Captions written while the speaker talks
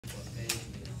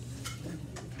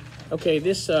Okay,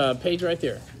 this page right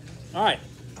there. All right.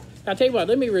 Now, I'll tell you what,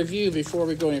 let me review before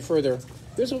we go any further.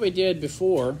 Here's what we did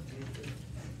before.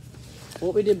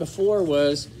 What we did before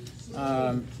was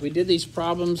we did these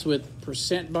problems with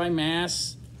percent by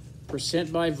mass,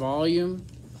 percent by volume.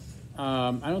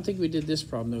 I don't think we did this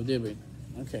problem, though, did we?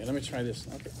 Okay, let me try this.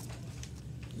 Okay.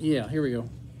 Yeah, here we go.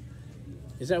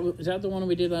 Is that the one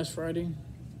we did last Friday?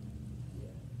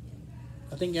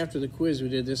 I think after the quiz we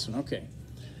did this one. Okay.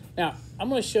 Now, I'm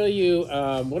going to show you what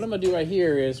I'm going to do right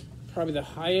here is probably the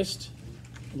highest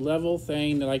level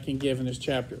thing that I can give in this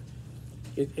chapter.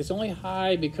 It's only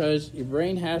high because your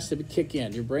brain has to kick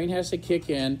in. Your brain has to kick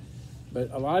in, but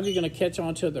a lot of you are going to catch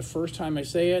on to it the first time I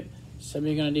say it. Some of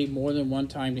you are going to need more than one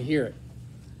time to hear it.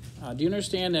 Do you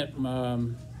understand that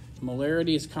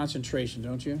molarity is concentration,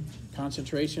 don't you?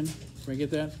 Concentration. Can we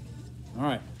get that? All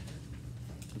right.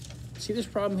 See this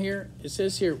problem here? It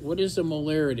says here, what is the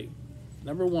molarity?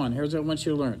 Number one, here's what I want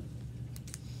you to learn.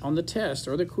 On the test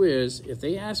or the quiz, if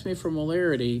they ask me for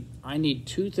molarity, I need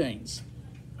two things.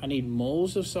 I need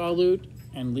moles of solute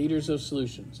and liters of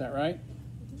solution. Is that right?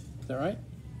 Is that right?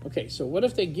 Okay, so what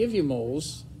if they give you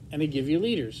moles and they give you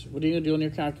liters? What are you going to do on your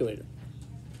calculator?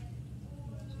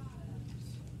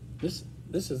 This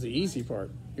is the easy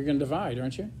part. You're going to divide,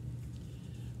 aren't you?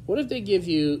 What if they give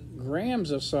you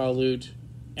grams of solute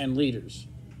and liters?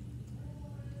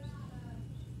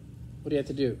 What do you have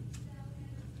to do?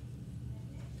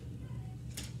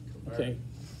 Okay.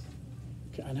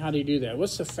 And how do you do that?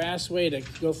 What's the fast way to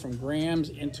go from grams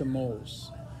into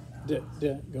moles? Go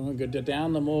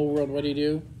down the mole world, what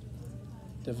do?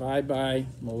 Divide by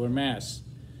molar mass.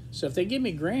 So if they give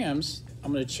me grams,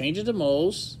 I'm going to change it to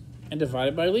moles and divide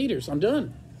it by liters. I'm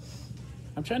done.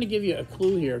 I'm trying to give you a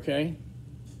clue here, okay?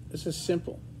 This is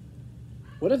simple.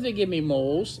 What if they give me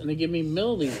moles and they give me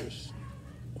milliliters?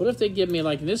 What if they give me,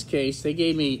 like in this case, they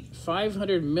gave me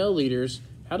 500 milliliters.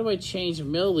 How do I change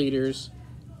milliliters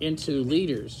into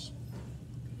liters?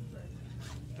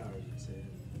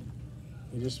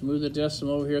 You just move the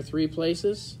decimal over here 3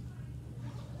 places.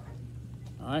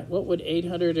 All right, what would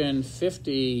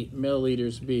 850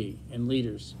 milliliters be in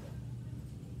liters?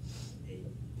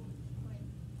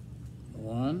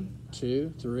 1,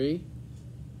 2, 3.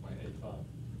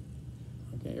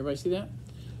 Okay, everybody see that?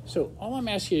 So all I'm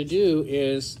asking you to do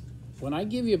is, when I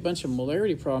give you a bunch of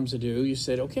molarity problems to do, you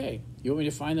said, okay, you want me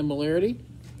to find the molarity?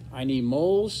 I need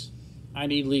moles, I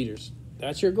need liters.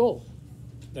 That's your goal.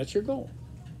 That's your goal.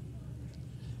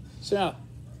 So now,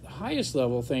 the highest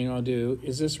level thing I'll do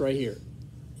is this right here.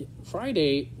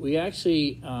 Friday, we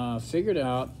actually figured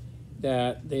out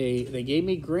that they gave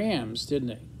me grams, didn't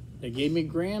they? They gave me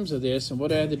grams of this, and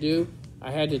what I had to do, I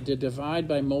had to divide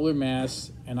by molar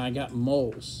mass, and I got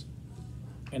moles.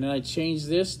 And then I changed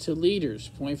this to liters,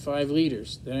 0.5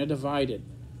 liters. Then I divided.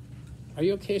 Are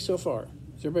you okay so far?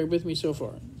 Is everybody with me so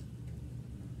far?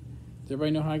 Does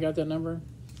everybody know how I got that number?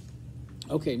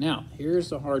 Okay, now, here's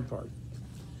the hard part.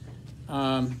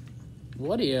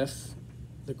 What if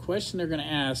the question they're going to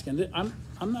ask, and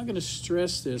I'm not going to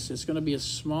stress this, it's going to be a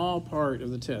small part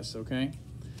of the test, okay?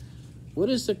 What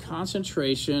is the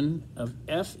concentration of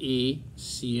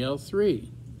FeCl3?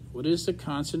 What is the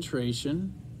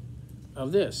concentration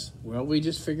of this? Well, we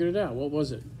just figured it out. What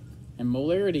was it? And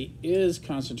molarity is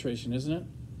concentration, isn't it?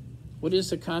 What is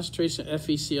the concentration of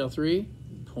FeCl3?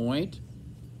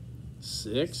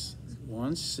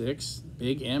 0.616,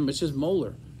 big M, which is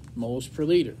molar, moles per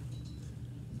liter.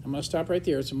 I'm going to stop right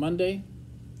there. It's a Monday.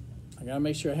 I got to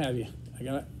make sure I have you.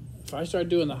 If I start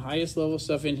doing the highest level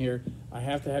stuff in here, I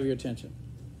have to have your attention.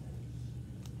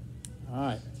 All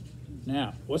right.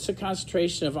 Now, what's the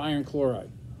concentration of iron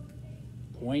chloride?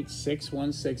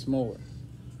 0.616 molar.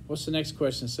 What's the next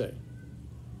question say?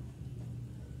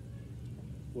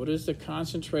 What is the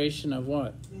concentration of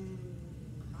what?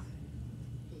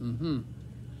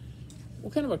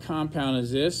 What kind of a compound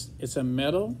is this? It's a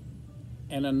metal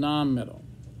and a non-metal.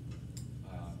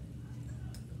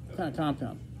 What kind of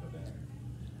compound?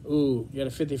 Ooh, you got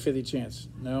a 50-50 chance.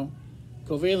 No?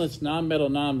 Covalence, non-metal,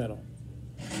 non-metal.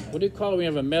 What do you call it when we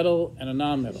have a metal and a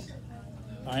non-metal?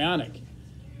 Ionic.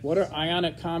 What are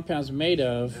ionic compounds made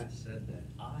of?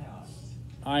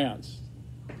 Ions.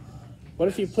 What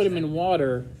if you put them in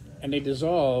water and they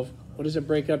dissolve? What does it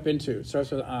break up into? It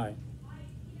starts with an I.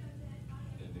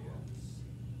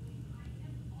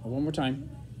 One more time.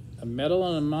 A metal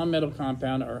and a non-metal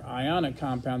compound are ionic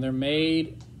compound. They're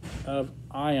made of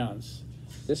ions.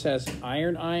 This has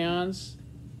iron ions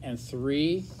and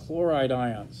 3 chloride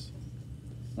ions.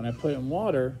 When I put it in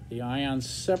water, the ions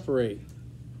separate.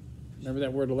 Remember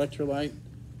that word electrolyte?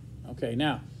 Okay,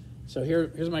 now, so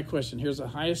here's my question. Here's the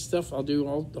highest stuff. I'll do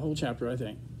the whole chapter, I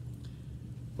think.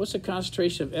 What's the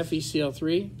concentration of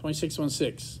FeCl3?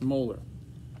 0.616 molar.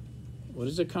 What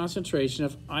is the concentration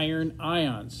of iron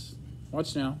ions?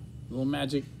 Watch now, a little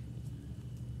magic.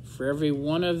 For every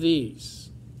one of these,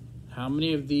 how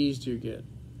many of these do you get?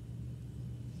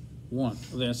 One.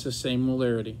 Well, that's the same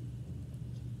molarity.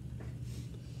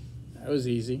 That was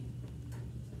easy.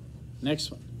 Next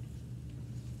one.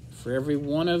 For every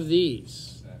one of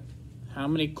these, how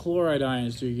many chloride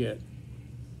ions do you get?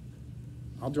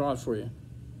 I'll draw it for you.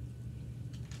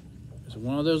 There's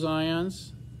one of those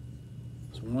ions.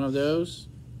 There's one of those.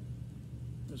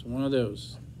 There's one of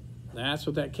those. That's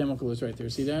what that chemical is right there.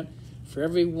 See that? For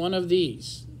every one of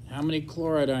these, how many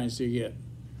chloride ions do you get?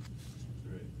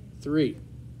 3.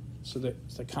 So the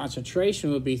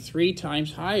concentration would be 3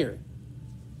 times higher.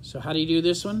 So how do you do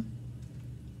this one?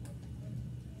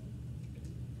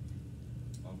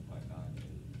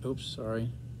 Oops, sorry.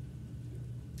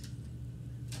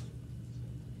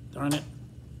 Darn it.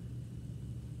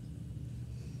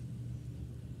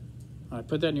 All right,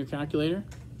 put that in your calculator.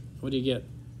 What do you get?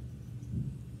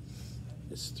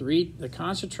 It's 3. The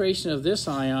concentration of this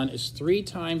ion is 3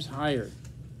 times higher.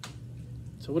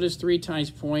 So what is 3 times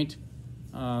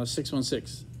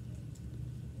 0.616?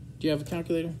 Do you have a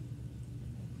calculator?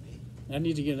 I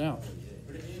need to get it out. Do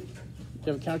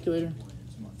you have a calculator?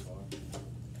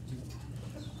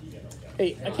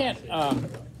 Hey, I can't.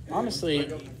 Honestly,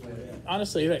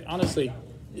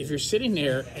 if you're sitting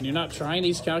there and you're not trying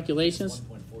these calculations,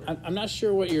 I'm not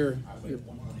sure what your.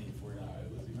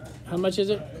 How much is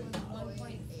it?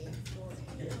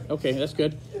 Okay, that's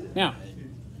good. Now,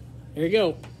 here you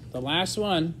go. The last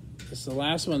one. This is the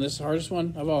last one. This is the hardest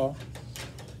one of all.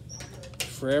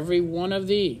 For every one of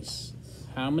these,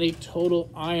 how many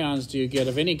total ions do you get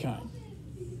of any kind?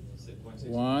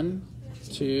 1,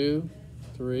 2,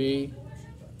 3,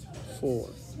 4.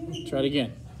 Try it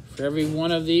again. For every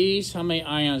one of these, how many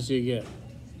ions do you get?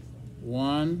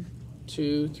 1,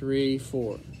 2, 3,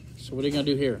 4. So what are you going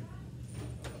to do here?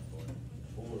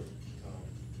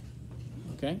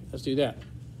 Okay, let's do that.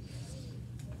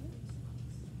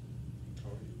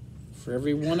 For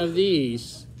every one of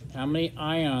these, how many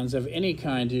ions of any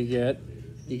kind do you get?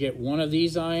 You get 1 of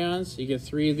these ions, you get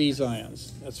 3 of these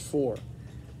ions. That's 4.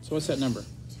 So what's that number?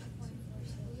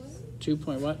 2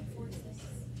 point what?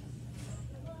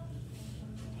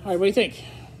 All right, what do you think?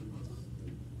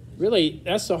 Really,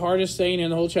 that's the hardest thing in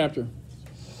the whole chapter.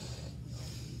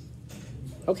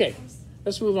 Okay,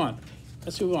 let's move on.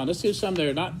 Let's move on. Let's do some that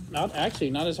are not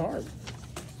as hard.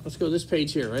 Let's go to this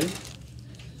page here, right?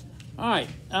 All right.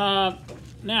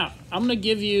 Now, I'm going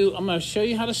to show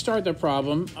you how to start the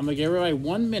problem. I'm going to give everybody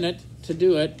 1 minute to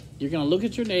do it. You're going to look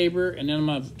at your neighbor, and then I'm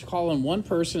going to call on one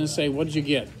person and say, what did you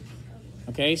get?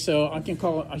 Okay, so I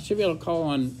should be able to call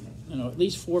on, at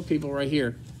least 4 people right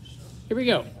here. Here we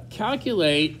go.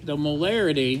 Calculate the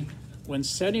molarity when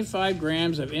 75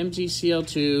 grams of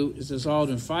MgCl2 is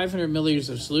dissolved in 500 milliliters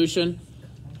of solution.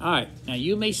 All right, now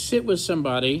you may sit with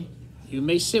somebody. You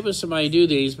may sit with somebody do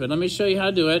these, but let me show you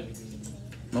how to do it.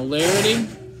 Molarity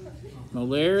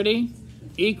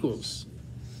equals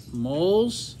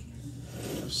moles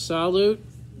of solute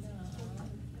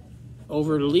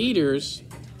over liters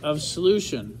of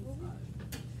solution.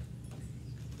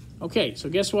 Okay, so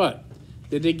guess what?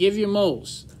 Did they give you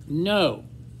moles? No.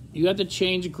 You have to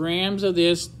change grams of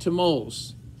this to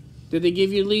moles. Did they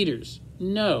give you liters?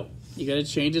 No. You got to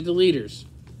change it to liters.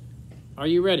 Are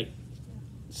you ready?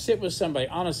 Sit with somebody,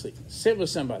 honestly. Sit with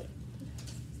somebody.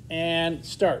 And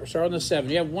start. Start on the 7.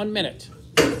 You have 1 minute.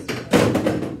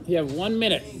 You have 1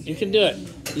 minute. You can do it.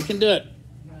 You can do it.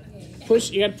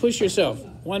 You got to push yourself.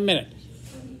 1 minute.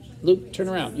 Luke, turn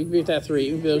around. You can be with that 3.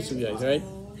 You can be those 2 guys, all right?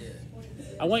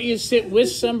 I want you to sit with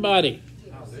somebody.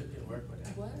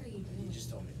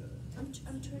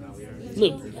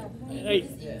 Luke, hey,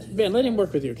 Ben, let him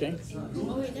work with you, okay?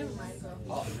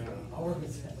 All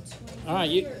right,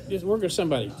 you just work with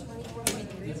somebody.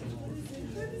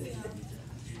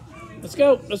 Let's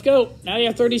go. Let's go. Now you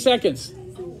have 30 seconds.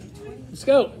 Let's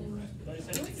go.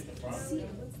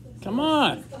 Come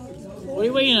on. What are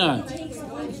you waiting on? I think it's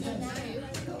 95.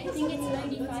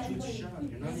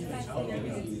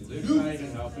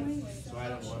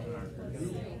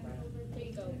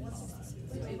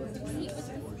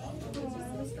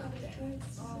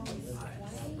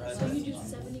 So you do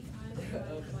 75.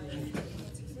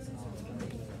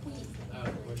 How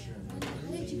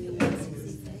did you get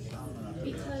 166?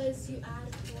 Because you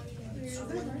added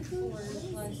 44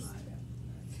 plus.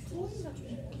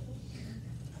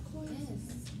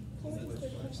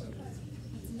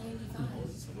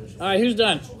 All right, who's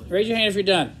done? Raise your hand if you're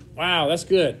done. Wow, that's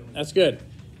good. That's good.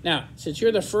 Now, since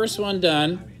you're the first one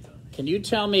done, Can you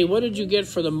tell me, what did you get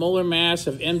for the molar mass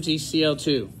of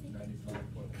MgCl2?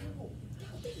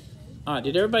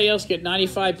 Did everybody else get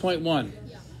 95.1?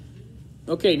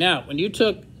 Okay, now, when you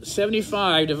took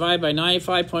 75 divided by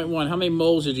 95.1, how many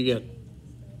moles did you get?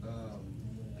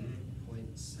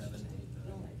 0.78.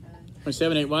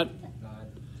 0.78 what?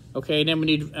 Okay, and then when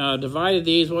you divided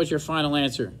these, what was your final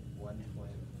answer?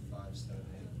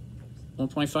 1.578.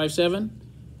 1.57?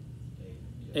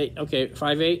 8, okay,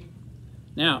 58.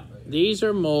 Now, these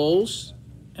are moles,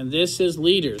 and this is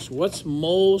liters. What's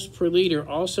moles per liter,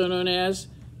 also known as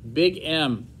big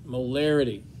M,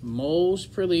 molarity? Moles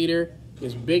per liter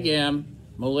is big M,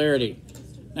 molarity.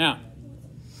 Now,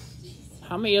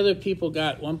 how many other people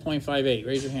got 1.58?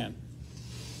 Raise your hand.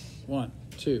 1,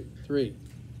 2, 3. Did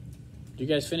you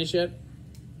guys finish yet?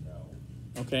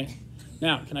 No. Okay.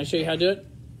 Now, can I show you how to do it?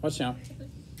 Watch now.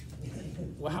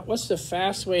 What's the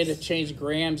fast way to change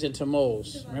grams into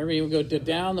moles? Remember, you go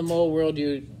down the mole world,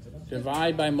 you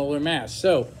divide by molar mass.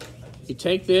 So, you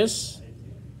take this,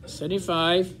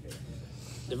 75,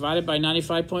 divided by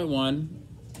 95.1, and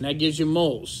that gives you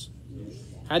moles.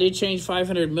 How do you change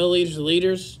 500 milliliters to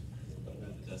liters?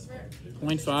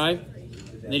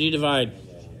 0.5. And then you divide.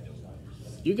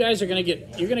 You guys are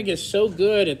you're gonna get so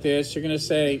good at this. You're gonna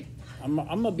say, I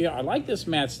like this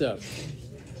math stuff.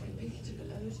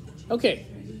 Okay.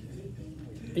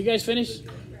 You guys finished?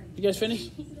 You guys finished?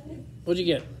 What'd you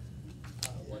get?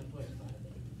 1.5.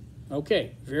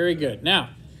 Okay, very good. Now,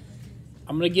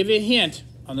 I'm going to give you a hint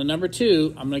on the number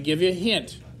 2. I'm going to give you a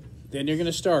hint. Then you're going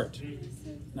to start.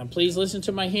 Now, please listen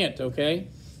to my hint, okay?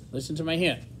 Listen to my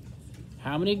hint.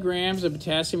 How many grams of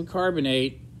potassium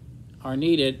carbonate are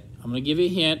needed? I'm going to give you a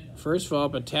hint. First of all,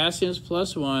 potassium is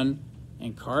 +1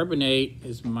 and carbonate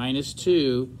is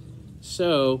 -2.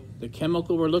 So the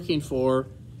chemical we're looking for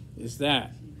is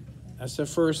that. That's the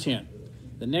first hint.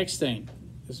 The next thing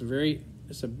is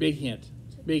it's a big hint.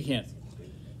 Big hint.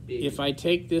 If I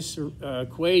take this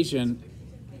equation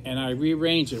and I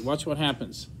rearrange it, watch what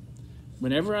happens.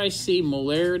 Whenever I see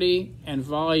molarity and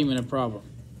volume in a problem,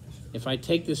 if I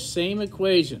take the same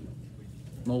equation,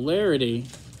 molarity,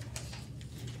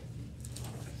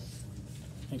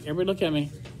 everybody look at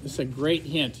me. This is a great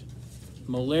hint.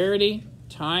 Molarity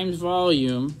times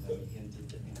volume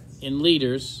in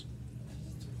liters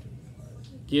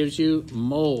gives you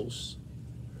moles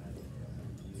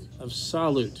of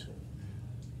solute.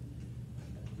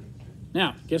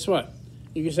 Now, guess what?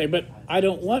 You can say, but I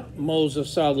don't want moles of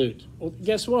solute. Well,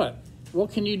 guess what?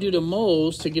 What can you do to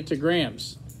moles to get to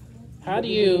grams? How do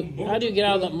you get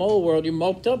out of the mole world? You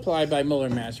multiply by molar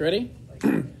mass. Ready?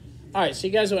 All right, so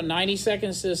you guys want 90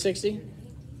 seconds to 60?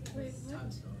 Wait,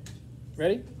 what?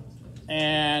 Ready?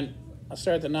 And I'll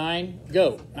start at the 9.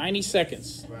 Go. 90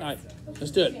 seconds. All right,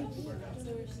 let's do it.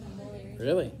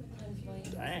 Really?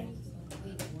 Dang.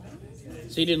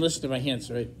 So you didn't listen to my hints,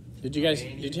 right? Did you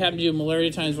happen to do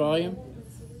molarity times volume?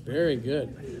 Very good.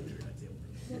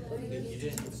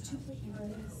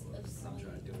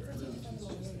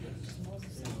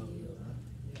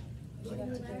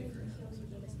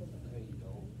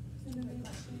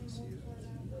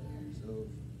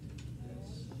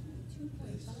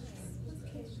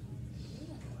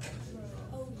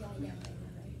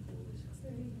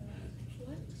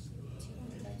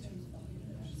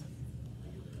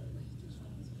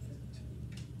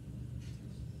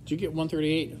 Did you get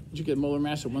 138? Did you get molar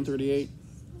mass at 138?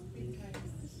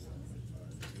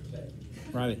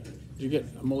 Riley, did you get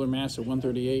a molar mass at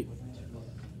 138?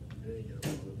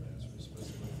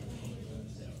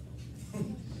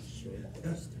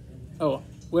 Oh,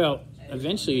 well,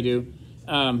 eventually you do.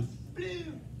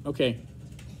 Okay.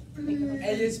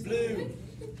 Alice blue.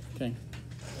 Okay.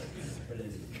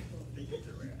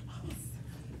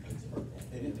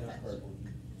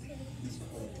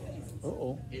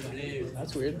 Uh-oh.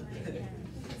 That's weird.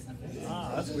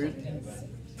 That's weird.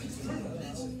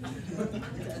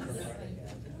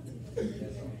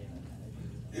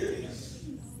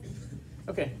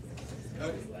 Okay.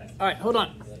 All right, hold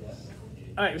on.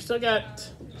 All right, we still got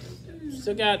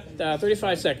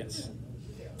 35 seconds.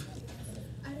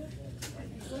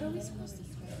 What are we supposed to do?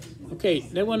 Okay,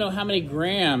 they want to know how many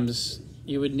grams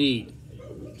you would need.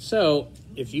 So,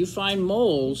 if you find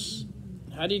moles,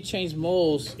 how do you change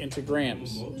moles into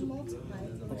grams? We multiply.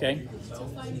 Okay. To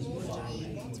find moles,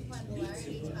 multiply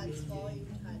molarity times volume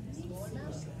times molar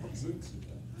mass.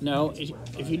 No,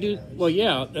 if you do, well,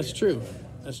 yeah, that's true.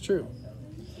 That's true.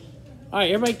 All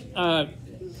right, everybody,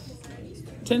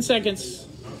 10 seconds.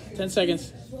 10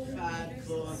 seconds.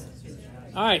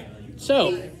 All right,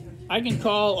 so I can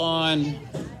call on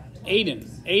Aiden.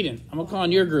 Aiden, I'm going to call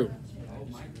on your group.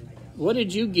 What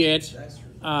did you get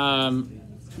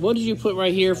what did you put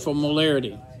right here for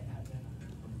molarity?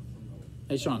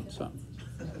 Hey, Sean,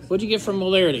 what did you get for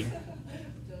molarity?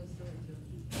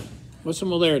 What's the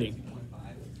molarity?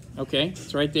 Okay,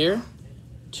 it's right there.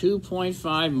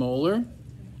 2.5 molar.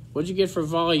 What did you get for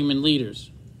volume in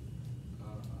liters?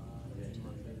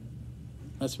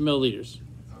 That's milliliters.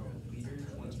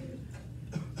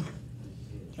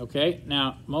 Okay,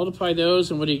 now multiply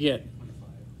those, and what do you get?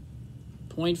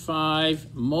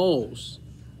 0.5 moles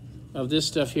of this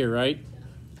stuff here, right?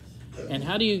 And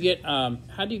how do you get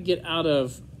out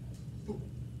of?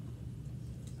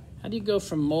 How do you go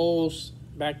from moles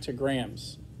back to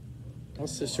grams?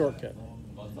 What's the shortcut?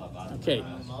 Okay.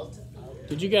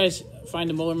 Did you guys find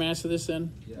the molar mass of this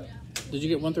then? Yeah. Did you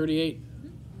get 138?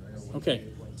 Okay.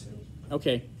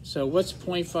 Okay. So what's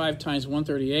 0.5 times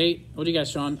 138? What do you got,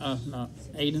 Sean? No,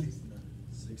 Aiden?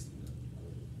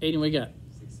 Aiden, what you got?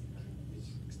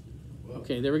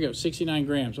 Okay, there we go. 69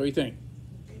 grams. What do you think?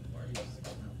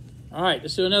 All right,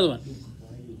 let's do another one.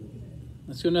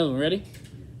 Let's do another one. Ready?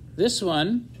 This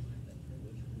one,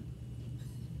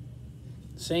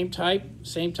 same type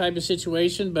of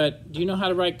situation, but do you know how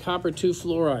to write copper 2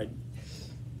 fluoride?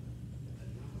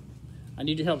 I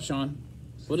need your help, Sean.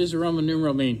 What does the Roman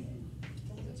numeral mean?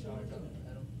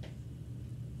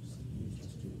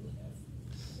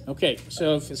 Okay,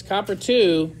 so if it's copper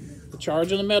 2, the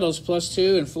charge on the metal is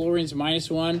 +2 and fluorine's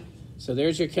 -1. So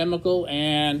there's your chemical,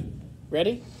 and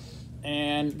ready?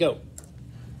 And go.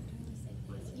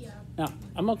 Now,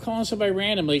 I'm going to call on somebody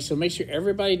randomly, so make sure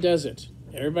everybody does it.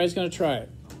 Everybody's going to try it.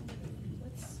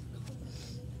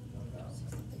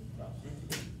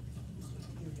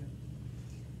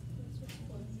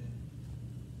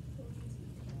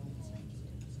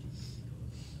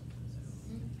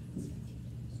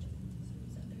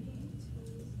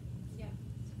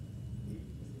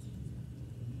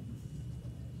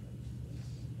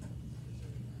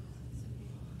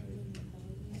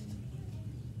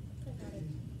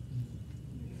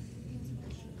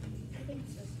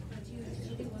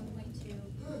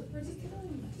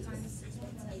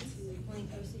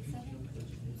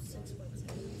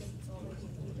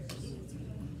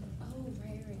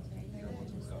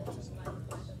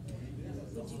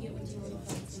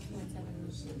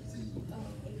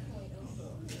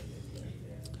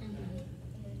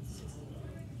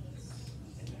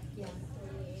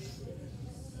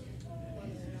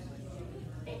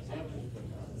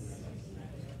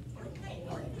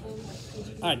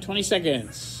 All right, 20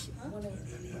 seconds.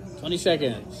 20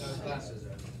 seconds.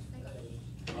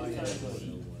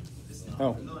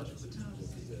 Oh.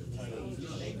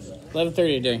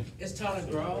 11:30 today. It's time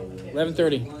to grow.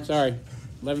 11:30. Sorry.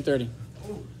 11:30.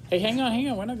 Hey, hang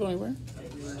on. We're not going anywhere.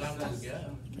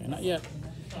 Okay, not yet.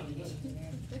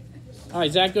 All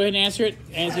right, Zach, go ahead and answer it.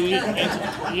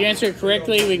 You answer it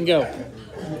correctly, we can go.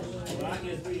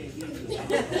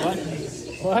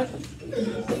 What?